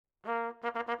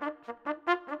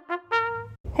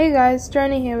Hey guys,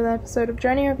 Joni here with an episode of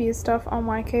Joni Reviews Stuff on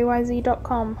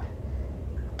ykyz.com.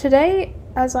 Today,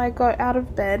 as I got out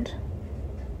of bed,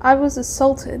 I was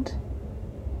assaulted.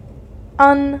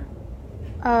 Not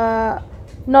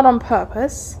on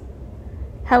purpose,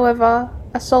 however,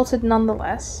 assaulted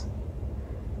nonetheless.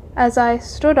 As I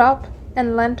stood up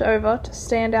and leant over to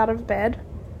stand out of bed,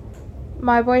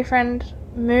 my boyfriend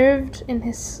moved in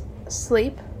his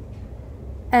sleep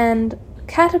and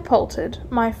catapulted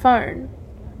my phone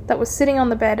that was sitting on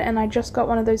the bed, and I just got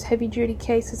one of those heavy-duty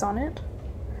cases on it.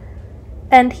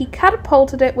 And he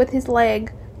catapulted it with his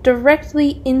leg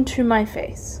directly into my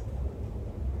face.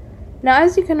 Now,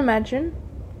 as you can imagine,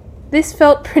 this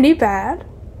felt pretty bad,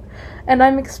 and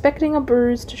I'm expecting a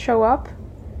bruise to show up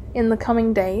in the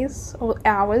coming days, or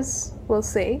hours, we'll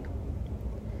see.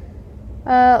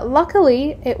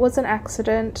 Luckily, it was an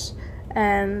accident,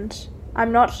 and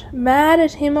I'm not mad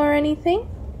at him or anything.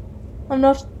 I'm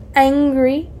not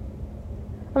angry.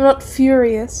 I'm not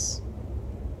furious.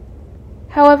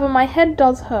 However, my head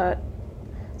does hurt,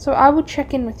 so I will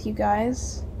check in with you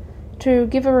guys to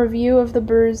give a review of the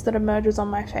bruise that emerges on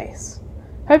my face.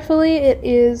 Hopefully it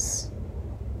is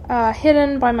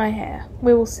hidden by my hair.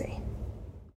 We will see.